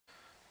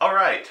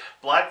Alright,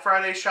 Black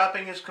Friday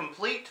shopping is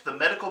complete, the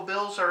medical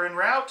bills are en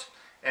route,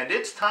 and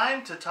it's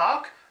time to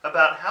talk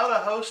about how to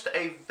host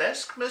a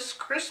Veskmas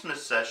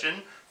Christmas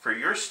session for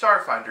your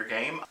Starfinder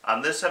game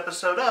on this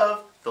episode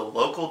of The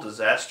Local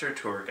Disaster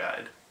Tour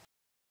Guide.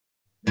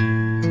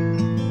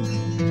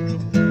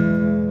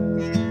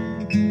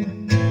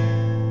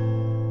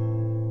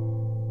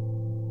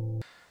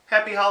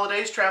 Happy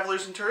holidays,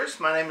 travelers and tourists.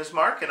 My name is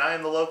Mark, and I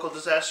am the Local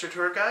Disaster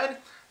Tour Guide.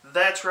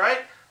 That's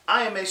right,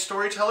 I am a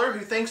storyteller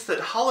who thinks that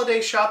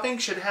holiday shopping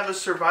should have a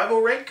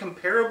survival rate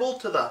comparable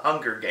to the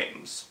Hunger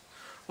Games.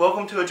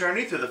 Welcome to a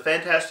journey through the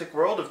fantastic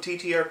world of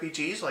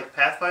TTRPGs like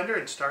Pathfinder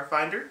and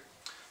Starfinder.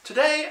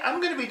 Today, I'm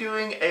going to be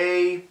doing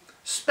a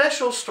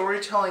special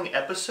storytelling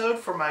episode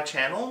for my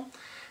channel,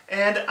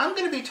 and I'm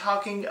going to be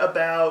talking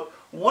about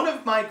one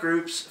of my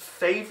group's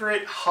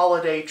favorite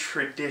holiday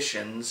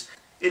traditions.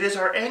 It is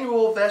our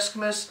annual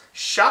Vesk-mas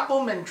Shop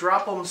 'em and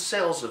Drop 'em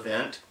sales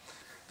event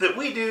that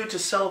we do to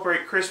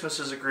celebrate Christmas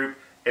as a group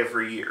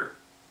every year.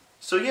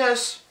 So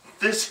yes,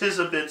 this is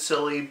a bit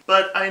silly,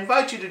 but I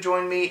invite you to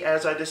join me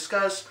as I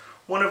discuss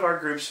one of our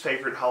group's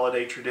favorite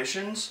holiday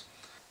traditions.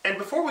 And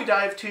before we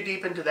dive too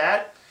deep into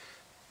that,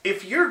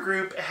 if your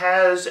group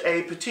has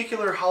a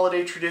particular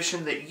holiday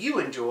tradition that you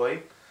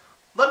enjoy,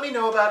 let me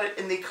know about it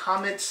in the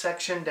comments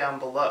section down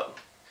below.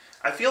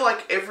 I feel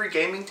like every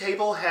gaming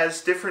table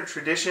has different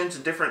traditions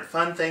and different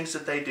fun things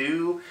that they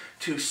do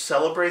to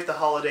celebrate the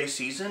holiday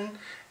season,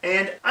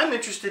 and I'm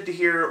interested to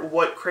hear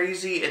what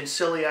crazy and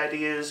silly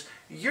ideas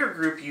your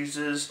group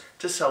uses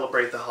to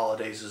celebrate the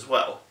holidays as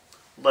well.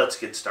 Let's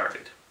get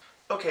started.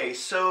 Okay,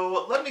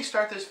 so let me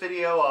start this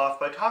video off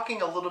by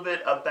talking a little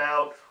bit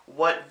about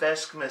what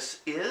Veskmas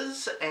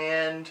is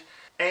and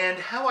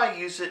how I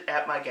use it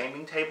at my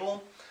gaming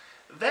table.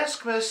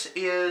 Veskmas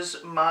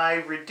is my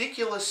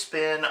ridiculous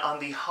spin on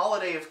the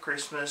holiday of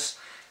Christmas,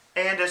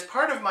 and as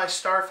part of my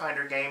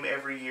Starfinder game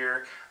every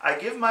year, I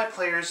give my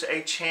players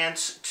a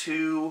chance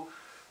to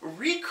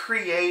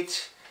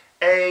recreate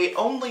a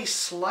only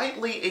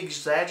slightly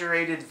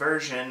exaggerated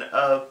version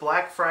of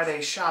Black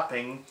Friday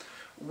shopping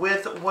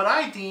with what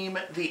I deem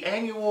the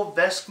annual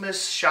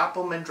Veskmas Shop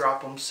 'em and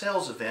Drop 'em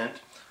sales event,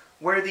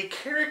 where the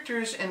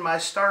characters in my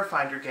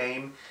Starfinder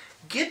game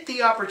get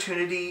the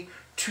opportunity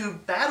to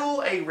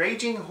battle a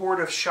raging horde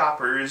of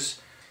shoppers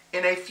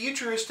in a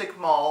futuristic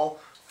mall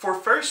for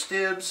first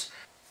dibs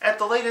at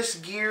the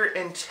latest gear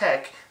and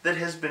tech that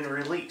has been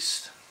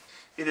released.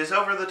 It is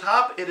over the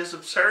top, it is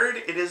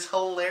absurd, it is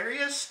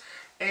hilarious,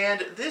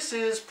 and this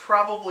is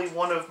probably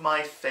one of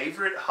my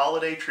favorite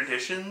holiday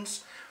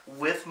traditions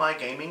with my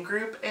gaming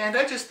group, and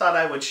I just thought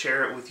I would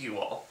share it with you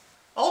all.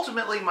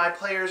 Ultimately, my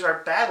players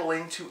are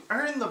battling to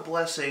earn the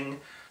blessing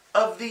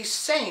of the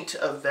saint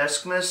of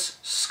Veskmas,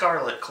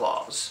 Scarlett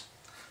Claws.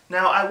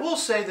 Now, I will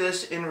say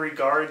this in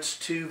regards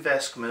to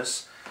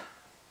Veskmas.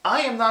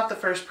 I am not the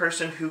first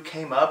person who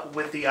came up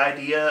with the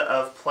idea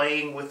of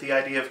playing with the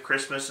idea of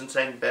Christmas and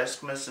saying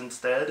Veskmas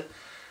instead.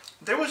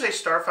 There was a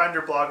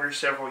Starfinder blogger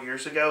several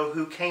years ago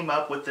who came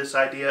up with this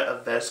idea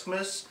of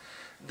Veskmas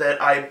that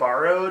I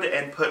borrowed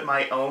and put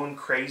my own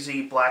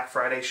crazy Black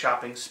Friday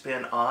shopping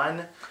spin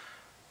on.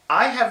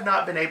 I have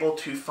not been able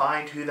to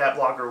find who that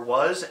blogger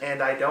was,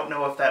 and I don't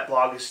know if that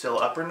blog is still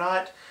up or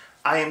not.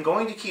 I am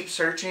going to keep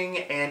searching,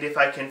 and if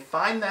I can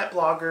find that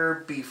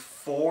blogger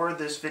before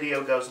this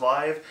video goes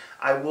live,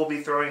 I will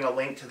be throwing a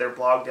link to their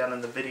blog down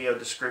in the video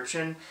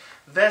description.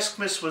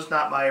 Veskmas was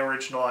not my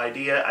original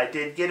idea. I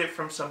did get it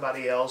from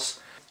somebody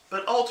else,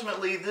 but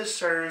ultimately this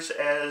serves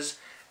as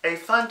a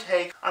fun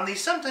take on the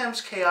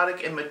sometimes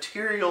chaotic and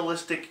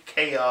materialistic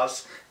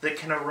chaos that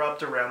can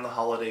erupt around the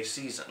holiday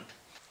season.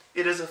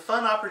 It is a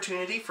fun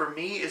opportunity for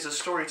me as a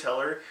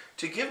storyteller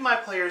to give my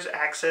players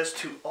access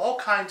to all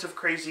kinds of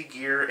crazy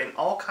gear and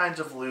all kinds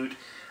of loot.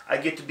 I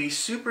get to be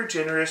super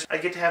generous, I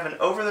get to have an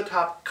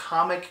over-the-top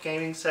comic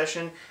gaming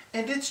session,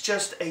 and it's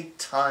just a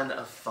ton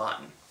of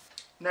fun.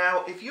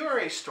 Now, if you are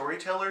a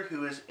storyteller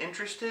who is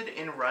interested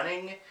in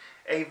running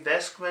a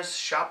Veskmas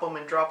Shop 'em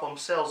and Drop 'em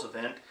sales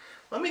event,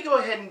 let me go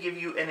ahead and give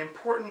you an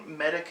important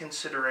meta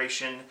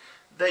consideration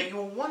that you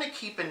will want to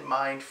keep in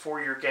mind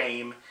for your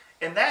game,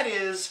 and that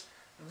is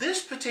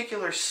this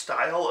particular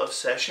style of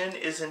session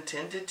is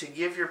intended to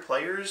give your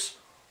players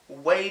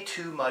way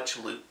too much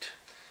loot.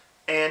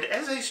 And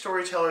as a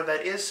storyteller,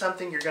 that is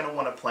something you're going to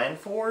want to plan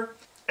for.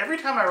 Every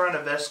time I run a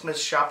Veskmas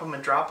Shop 'em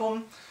and Drop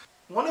 'em,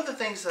 one of the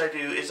things that I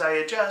do is I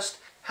adjust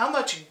how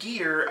much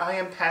gear I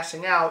am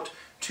passing out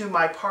to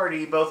my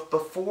party both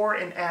before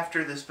and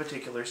after this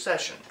particular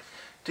session.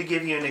 To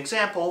give you an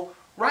example,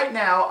 right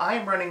now I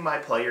am running my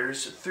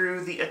players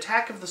through the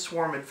Attack of the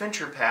Swarm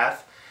adventure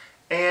path.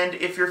 And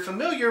if you're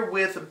familiar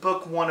with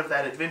book 1 of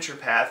that adventure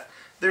path,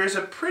 there is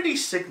a pretty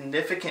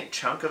significant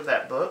chunk of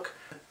that book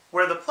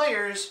where the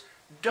players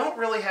don't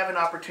really have an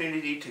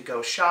opportunity to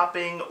go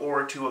shopping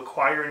or to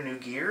acquire new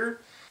gear.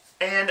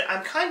 And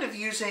I'm kind of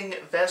using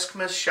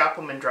Veskmas Shop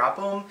 'em and Drop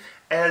 'em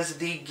as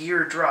the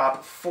gear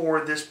drop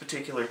for this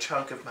particular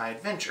chunk of my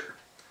adventure.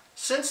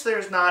 Since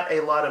there's not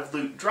a lot of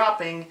loot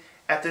dropping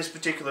at this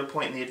particular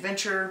point in the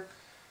adventure,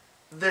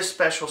 this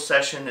special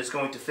session is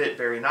going to fit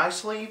very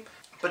nicely.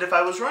 But if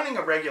I was running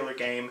a regular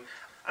game,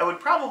 I would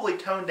probably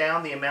tone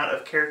down the amount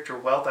of character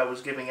wealth I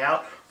was giving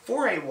out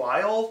for a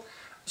while,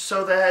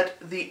 so that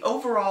the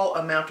overall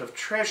amount of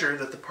treasure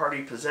that the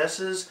party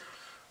possesses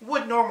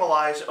would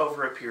normalize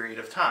over a period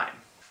of time.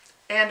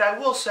 And I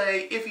will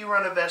say, if you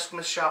run a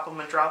Veskmas shop 'em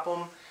and drop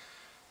 'em,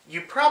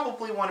 you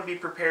probably want to be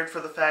prepared for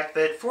the fact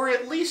that for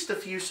at least a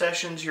few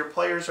sessions your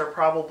players are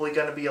probably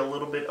going to be a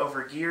little bit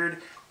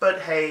overgeared,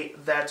 but hey,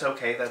 that's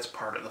okay, that's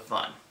part of the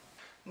fun.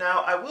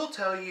 Now, I will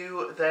tell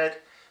you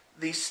that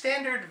the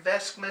standard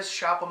Vesk-mas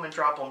shop 'em and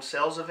drop 'em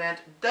sales event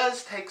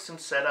does take some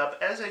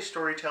setup. As a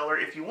storyteller,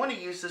 if you want to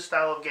use this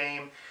style of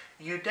game,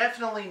 you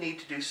definitely need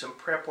to do some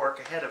prep work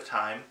ahead of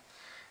time.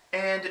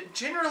 And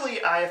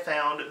generally I have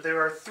found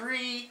there are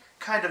three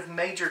kind of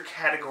major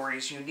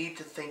categories you need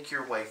to think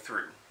your way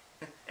through.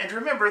 And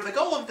remember, the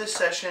goal of this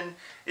session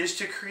is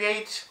to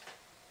create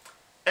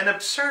an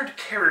absurd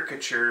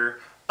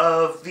caricature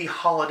of the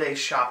holiday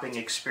shopping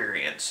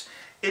experience.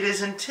 It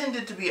is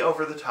intended to be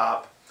over the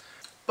top,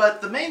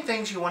 but the main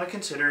things you want to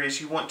consider is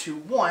you want to,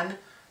 1,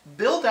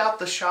 build out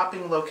the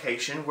shopping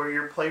location where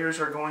your players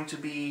are going to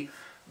be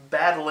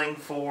battling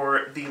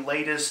for the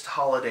latest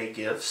holiday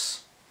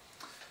gifts.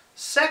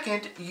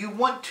 Second, you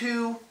want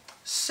to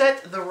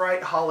set the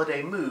right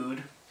holiday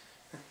mood.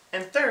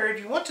 And third,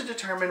 you want to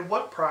determine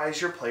what prize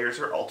your players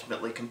are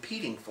ultimately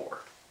competing for.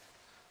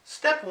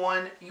 Step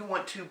 1, you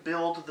want to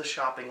build the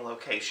shopping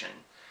location.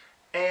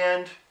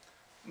 And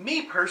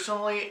me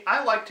personally,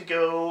 I like to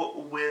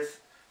go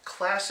with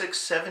classic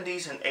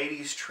 70s and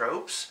 80s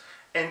tropes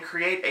and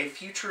create a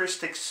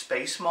futuristic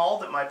space mall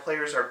that my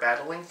players are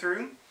battling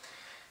through.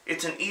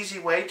 It's an easy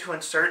way to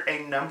insert a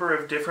number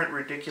of different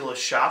ridiculous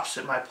shops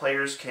that my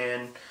players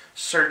can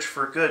search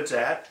for goods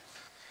at.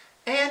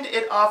 And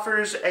it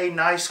offers a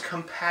nice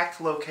compact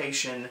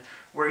location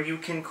where you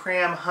can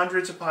cram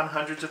hundreds upon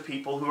hundreds of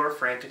people who are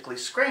frantically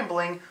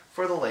scrambling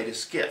for the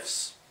latest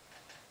gifts.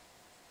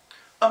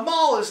 A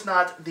mall is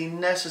not the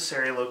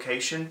necessary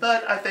location,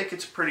 but I think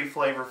it's pretty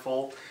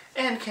flavorful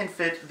and can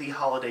fit the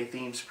holiday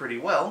themes pretty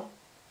well.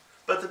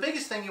 But the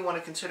biggest thing you want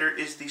to consider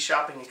is the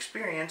shopping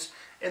experience,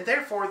 and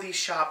therefore the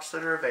shops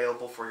that are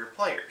available for your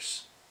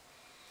players.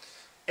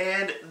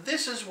 And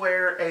this is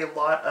where a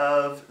lot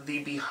of the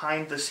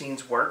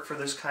behind-the-scenes work for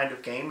this kind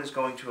of game is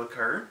going to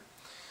occur.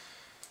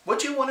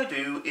 What you want to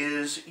do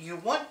is you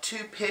want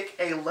to pick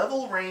a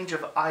level range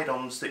of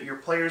items that your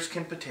players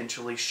can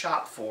potentially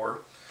shop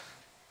for.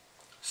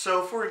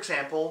 So, for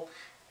example,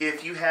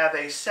 if you have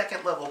a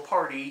second level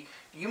party,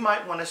 you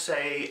might want to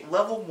say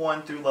level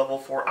 1 through level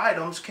 4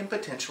 items can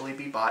potentially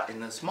be bought in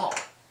this mall.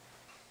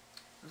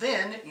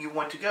 Then you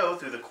want to go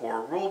through the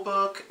core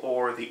rulebook,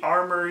 or the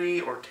armory,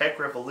 or Tech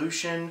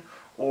Revolution,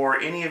 or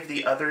any of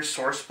the other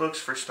source books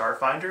for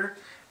Starfinder,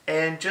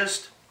 and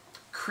just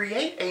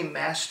create a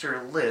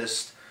master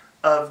list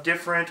of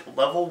different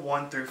level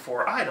 1 through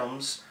 4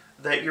 items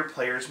that your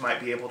players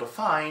might be able to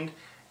find,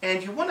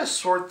 and you want to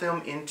sort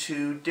them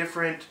into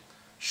different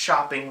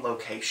shopping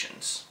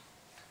locations.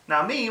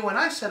 Now me, when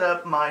I set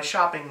up my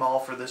shopping mall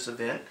for this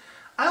event,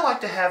 I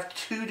like to have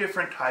 2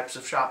 different types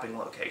of shopping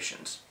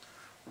locations: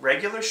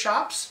 regular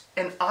shops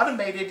and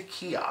automated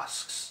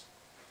kiosks.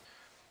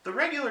 The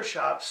regular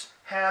shops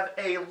have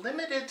a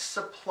limited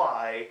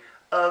supply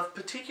of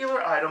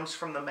particular items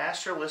from the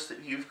master list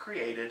that you've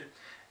created,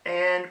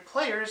 and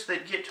players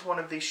that get to one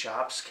of these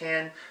shops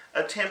can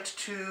attempt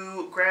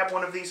to grab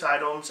one of these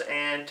items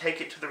and take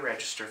it to the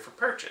register for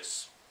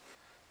purchase.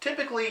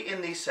 Typically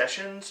in these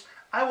sessions,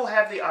 I will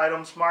have the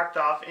items marked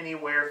off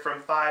anywhere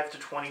from 5 to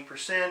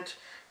 20%,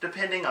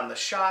 depending on the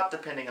shop,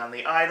 depending on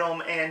the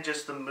item, and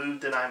just the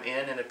mood that I'm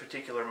in a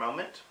particular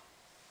moment.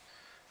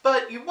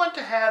 But you want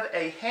to have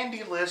a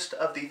handy list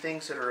of the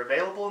things that are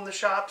available in the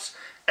shops,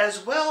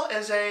 as well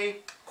as a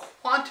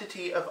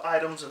quantity of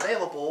items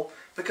available,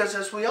 because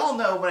as we all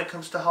know, when it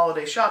comes to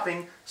holiday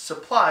shopping,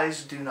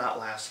 supplies do not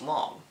last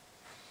long.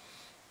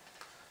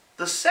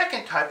 The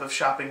second type of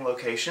shopping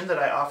location that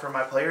I offer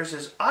my players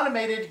is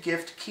automated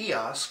gift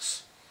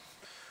kiosks,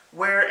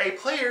 where a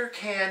player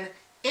can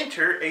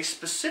enter a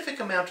specific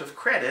amount of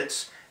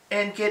credits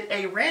and get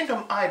a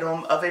random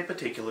item of a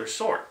particular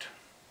sort.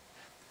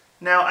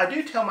 Now, I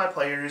do tell my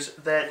players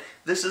that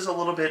this is a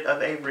little bit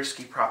of a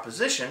risky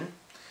proposition.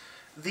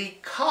 The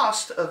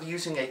cost of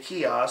using a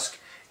kiosk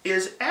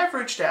is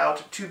averaged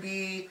out to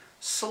be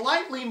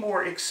slightly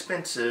more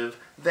expensive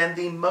than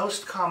the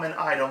most common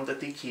item that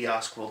the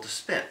kiosk will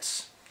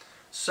dispense.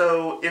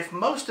 So if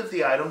most of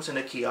the items in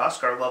a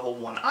kiosk are level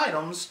 1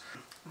 items,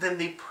 then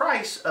the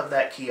price of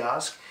that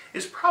kiosk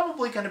is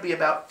probably going to be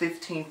about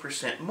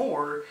 15%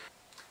 more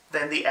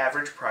than the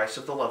average price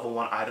of the level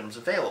 1 items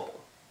available.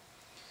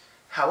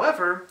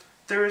 However,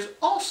 there is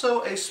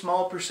also a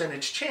small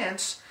percentage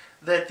chance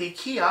that the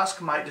kiosk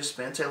might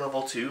dispense a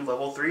level 2,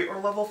 level 3, or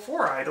level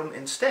 4 item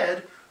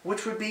instead,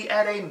 which would be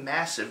at a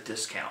massive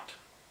discount.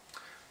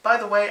 By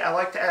the way, I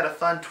like to add a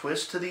fun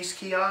twist to these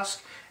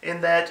kiosks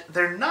in that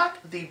they're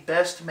not the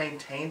best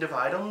maintained of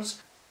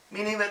items,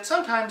 meaning that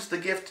sometimes the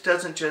gift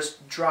doesn't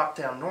just drop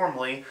down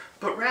normally,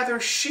 but rather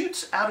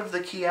shoots out of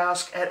the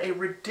kiosk at a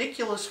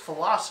ridiculous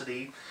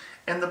velocity,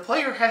 and the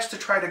player has to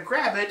try to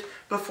grab it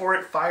before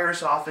it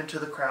fires off into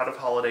the crowd of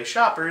holiday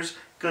shoppers.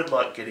 Good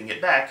luck getting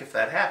it back if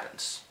that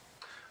happens.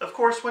 Of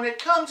course, when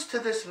it comes to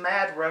this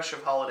mad rush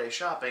of holiday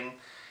shopping,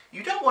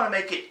 you don't want to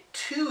make it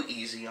too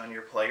easy on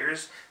your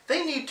players.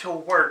 They need to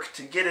work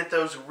to get at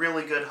those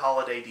really good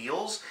holiday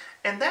deals,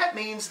 and that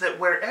means that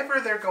wherever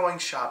they're going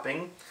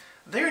shopping,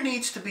 there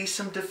needs to be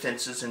some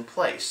defenses in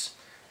place.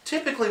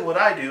 Typically what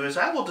I do is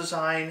I will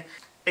design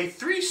a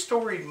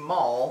 3-storied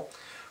mall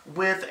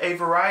with a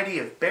variety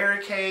of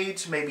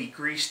barricades, maybe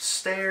greased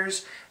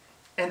stairs,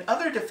 and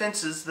other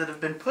defenses that have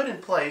been put in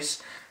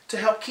place to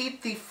help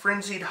keep the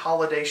frenzied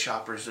holiday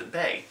shoppers at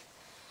bay.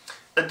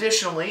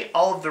 Additionally,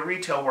 all of the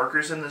retail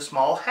workers in this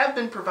mall have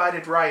been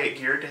provided riot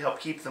gear to help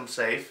keep them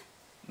safe,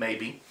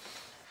 maybe.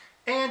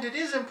 And it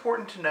is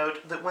important to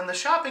note that when the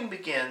shopping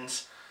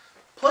begins,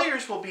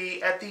 players will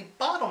be at the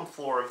bottom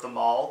floor of the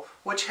mall,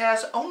 which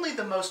has only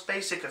the most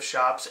basic of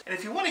shops, and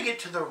if you want to get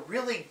to the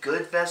really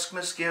good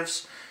Veskmas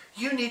gifts,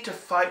 you need to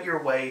fight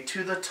your way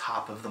to the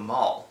top of the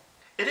mall.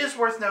 It is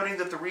worth noting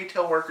that the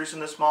retail workers in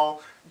this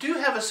mall do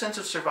have a sense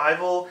of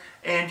survival,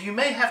 and you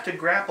may have to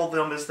grapple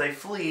them as they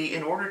flee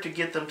in order to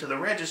get them to the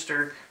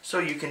register so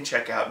you can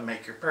check out and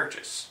make your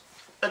purchase.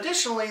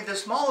 Additionally,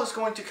 this mall is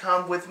going to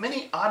come with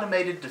many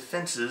automated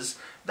defenses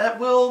that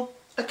will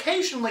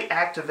occasionally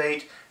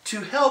activate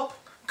to help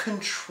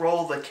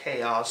control the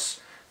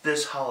chaos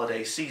this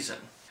holiday season.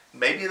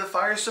 Maybe the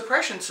fire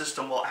suppression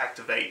system will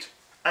activate.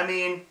 I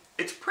mean,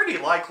 it's pretty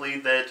likely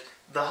that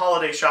the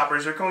holiday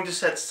shoppers are going to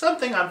set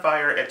something on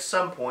fire at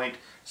some point,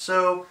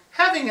 so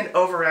having an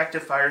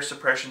overactive fire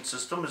suppression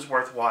system is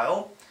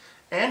worthwhile.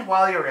 And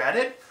while you're at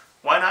it,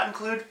 why not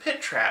include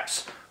pit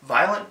traps,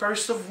 violent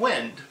bursts of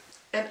wind,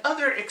 and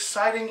other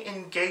exciting,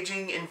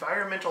 engaging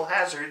environmental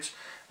hazards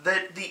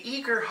that the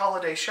eager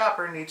holiday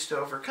shopper needs to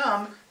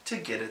overcome to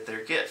get at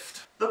their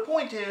gift. The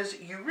point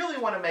is, you really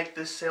want to make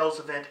this sales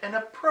event an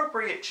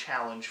appropriate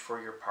challenge for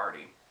your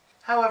party.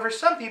 However,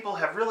 some people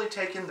have really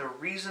taken the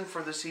reason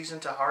for the season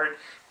to heart,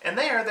 and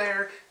they are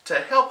there to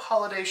help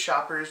holiday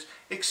shoppers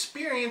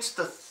experience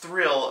the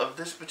thrill of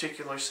this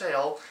particular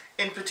sale.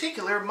 In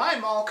particular, my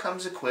mall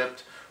comes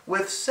equipped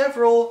with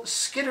several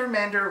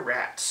Skittermander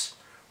rats,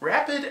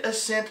 Rapid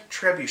Ascent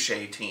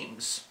Trebuchet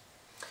teams.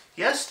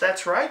 Yes,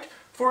 that's right.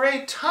 For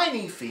a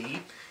tiny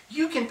fee,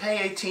 you can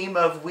pay a team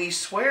of we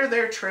swear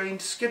they're trained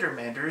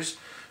Skittermanders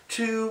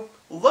to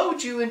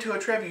load you into a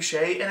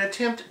trebuchet and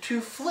attempt to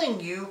fling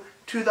you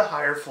to the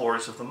higher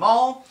floors of the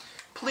mall.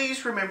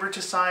 Please remember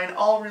to sign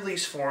all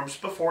release forms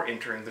before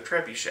entering the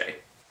trebuchet.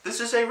 This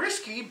is a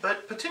risky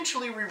but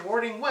potentially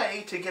rewarding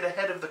way to get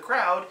ahead of the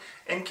crowd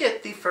and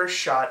get the first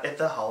shot at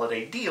the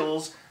holiday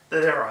deals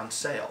that are on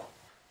sale.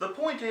 The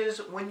point is,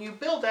 when you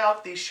build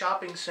out the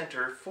shopping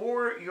center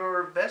for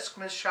your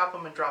Vesk-mas Shop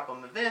 'em and Drop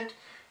 'em event,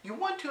 you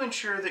want to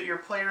ensure that your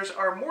players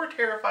are more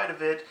terrified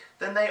of it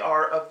than they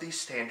are of the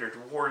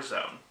standard war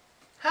zone.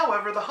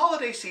 However, the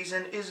holiday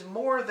season is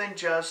more than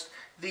just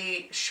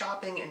the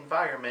shopping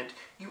environment.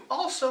 You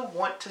also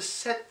want to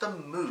set the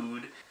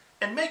mood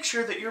and make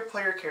sure that your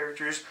player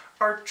characters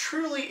are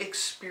truly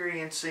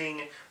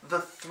experiencing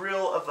the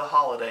thrill of the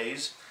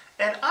holidays.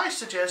 And I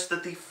suggest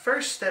that the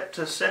first step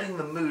to setting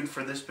the mood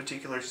for this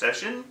particular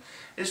session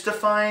is to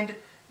find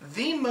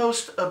the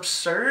most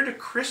absurd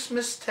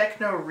Christmas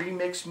techno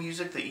remix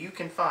music that you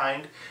can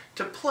find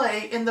to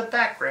play in the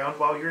background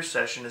while your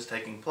session is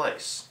taking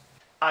place.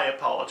 I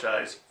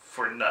apologize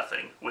for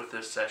nothing with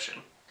this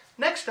session.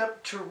 Next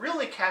up, to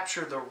really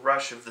capture the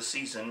rush of the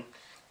season,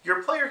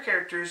 your player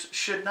characters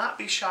should not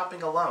be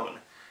shopping alone.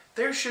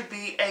 There should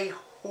be a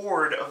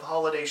horde of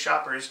holiday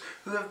shoppers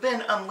who have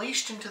been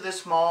unleashed into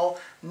this mall,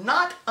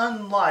 not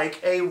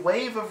unlike a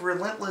wave of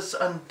relentless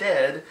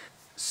undead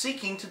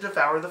seeking to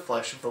devour the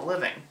flesh of the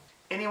living.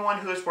 Anyone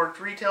who has worked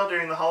retail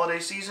during the holiday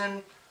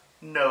season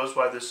knows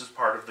why this is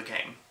part of the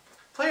game.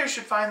 Players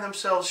should find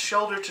themselves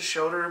shoulder to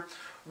shoulder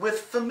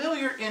with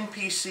familiar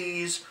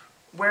NPCs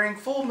wearing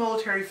full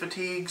military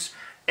fatigues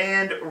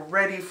and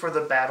ready for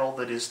the battle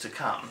that is to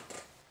come.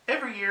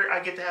 Every year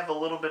I get to have a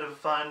little bit of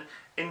fun,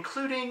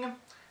 including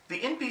the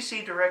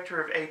NPC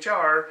director of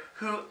HR,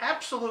 who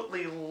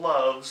absolutely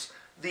loves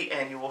the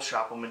annual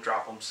Shop 'em and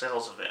Drop 'em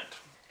sales event.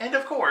 And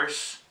of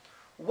course,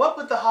 what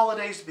would the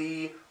holidays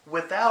be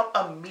without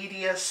a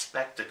media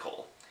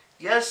spectacle?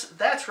 Yes,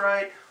 that's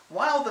right,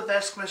 while the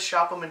Veskmas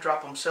Shop 'em and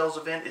Drop 'em sales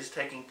event is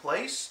taking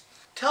place,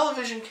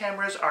 television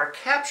cameras are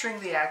capturing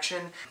the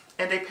action,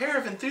 and a pair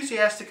of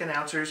enthusiastic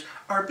announcers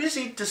are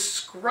busy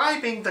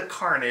describing the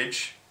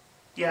carnage.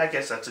 Yeah, I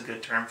guess that's a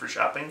good term for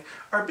shopping.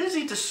 Are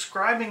busy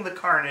describing the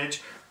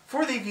carnage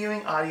for the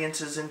viewing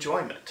audience's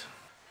enjoyment.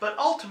 But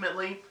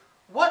ultimately,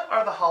 what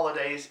are the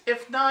holidays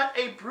if not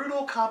a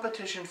brutal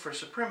competition for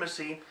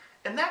supremacy?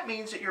 And that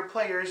means that your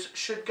players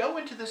should go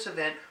into this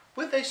event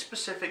with a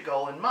specific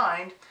goal in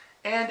mind.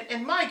 And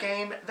in my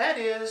game, that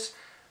is,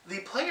 the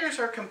players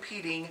are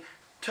competing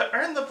to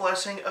earn the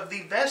blessing of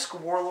the Vesk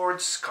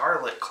warlord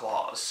Scarlett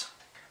Claws.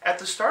 At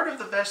the start of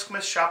the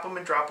Veskmas Shop 'em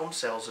and Drop 'em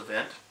sales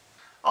event,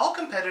 all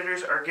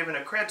competitors are given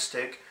a cred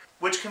stick,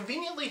 which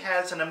conveniently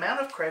has an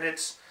amount of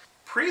credits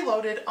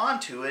preloaded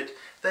onto it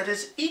that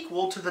is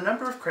equal to the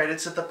number of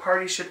credits that the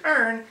party should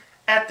earn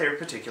at their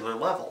particular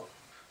level.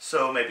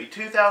 So maybe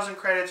 2,000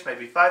 credits,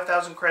 maybe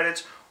 5,000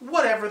 credits,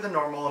 whatever the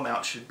normal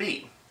amount should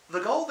be. The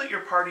goal that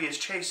your party is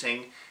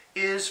chasing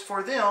is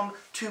for them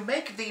to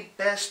make the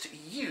best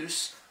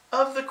use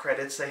of the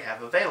credits they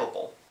have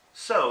available.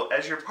 So,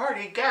 as your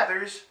party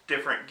gathers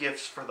different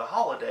gifts for the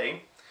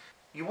holiday,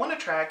 you want to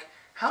track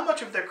how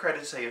much of their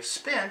credits they have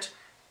spent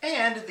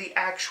and the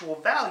actual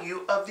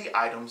value of the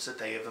items that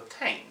they have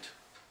obtained.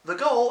 The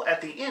goal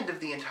at the end of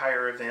the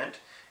entire event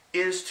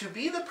is to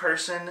be the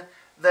person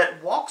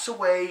that walks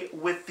away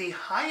with the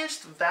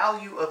highest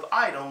value of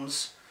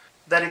items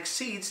that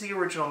exceeds the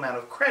original amount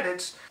of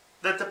credits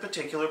that the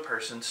particular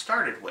person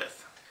started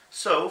with.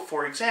 So,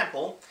 for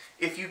example,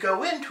 if you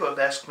go into a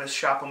Vesk-mas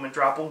Shop 'em and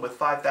Drop 'em with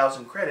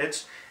 5,000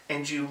 credits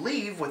and you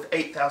leave with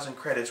 8,000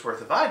 credits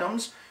worth of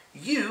items,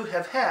 you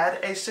have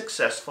had a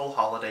successful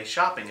holiday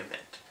shopping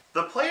event.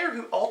 The player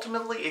who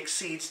ultimately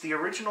exceeds the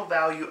original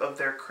value of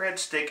their cred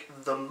stick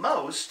the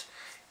most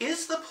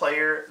is the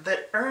player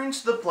that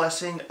earns the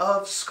blessing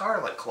of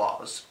Scarlett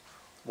Claws.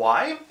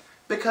 Why?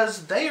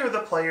 Because they are the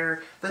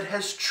player that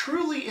has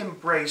truly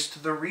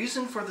embraced the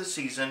reason for the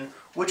season,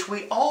 which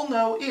we all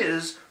know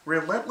is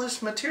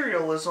relentless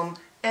materialism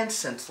and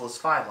senseless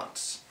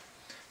violence.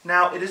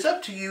 Now, it is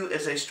up to you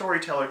as a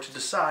storyteller to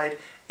decide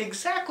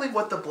exactly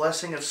what the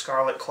blessing of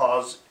Scarlett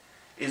Claws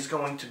is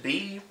going to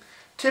be.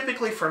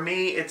 Typically for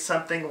me, it's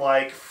something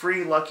like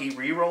free lucky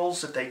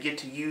rerolls that they get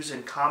to use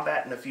in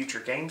combat in a future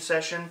game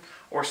session,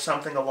 or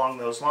something along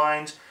those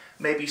lines.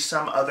 Maybe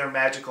some other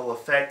magical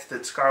effect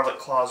that Scarlett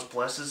Claws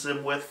blesses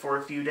them with for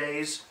a few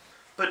days.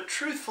 But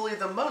truthfully,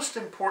 the most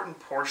important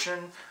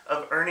portion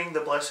of earning the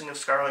blessing of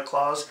Scarlett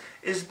Claws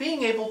is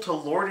being able to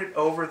lord it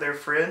over their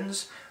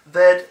friends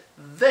that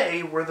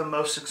they were the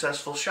most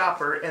successful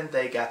shopper and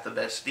they got the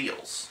best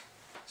deals.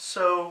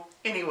 So,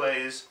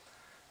 anyways,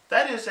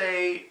 that is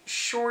a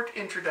short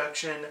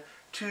introduction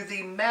to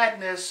the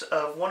madness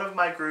of one of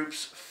my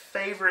group's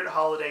favorite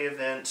holiday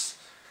events.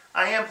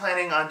 I am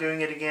planning on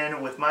doing it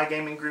again with my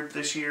gaming group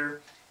this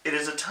year. It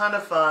is a ton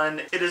of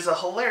fun. It is a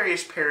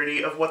hilarious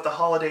parody of what the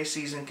holiday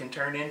season can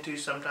turn into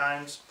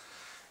sometimes,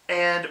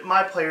 and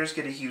my players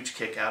get a huge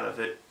kick out of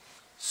it.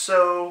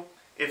 So,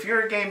 if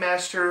you're a game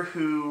master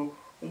who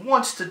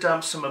wants to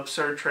dump some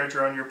absurd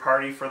treasure on your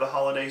party for the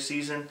holiday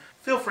season,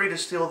 feel free to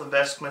steal the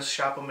Veskmas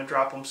Shop 'em and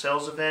Drop 'em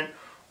sales event,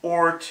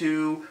 or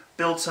to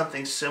build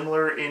something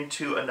similar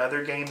into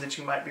another game that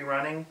you might be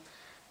running.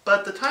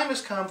 But the time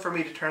has come for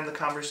me to turn the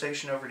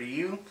conversation over to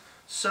you,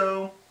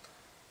 so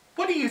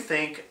what do you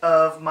think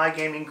of my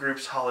gaming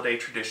group's holiday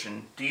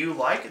tradition? Do you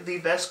like the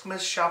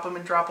Veskmas Shop 'em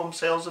and Drop 'em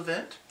sales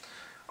event?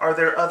 Are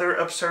there other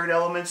absurd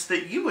elements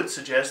that you would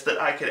suggest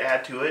that I could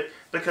add to it?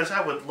 Because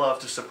I would love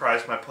to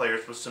surprise my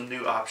players with some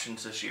new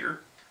options this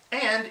year.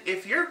 And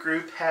if your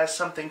group has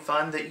something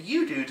fun that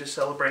you do to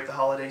celebrate the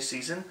holiday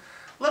season,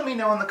 let me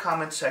know in the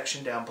comments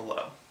section down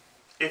below.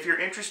 If you're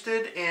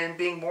interested in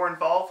being more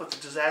involved with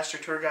the Disaster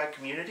Tour Guide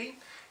community,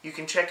 you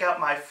can check out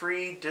my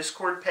free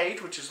Discord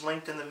page, which is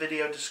linked in the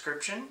video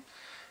description.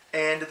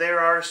 And there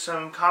are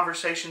some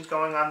conversations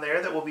going on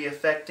there that will be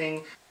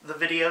affecting the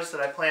videos that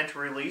I plan to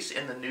release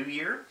in the new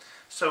year.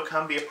 So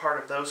come be a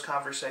part of those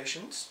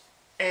conversations.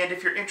 And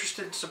if you're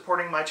interested in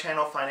supporting my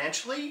channel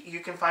financially, you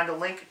can find a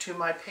link to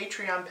my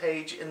Patreon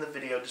page in the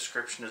video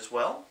description as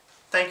well.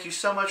 Thank you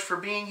so much for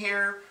being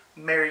here.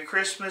 Merry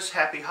Christmas,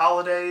 Happy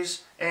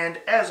Holidays, and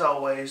as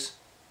always,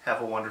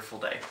 have a wonderful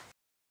day.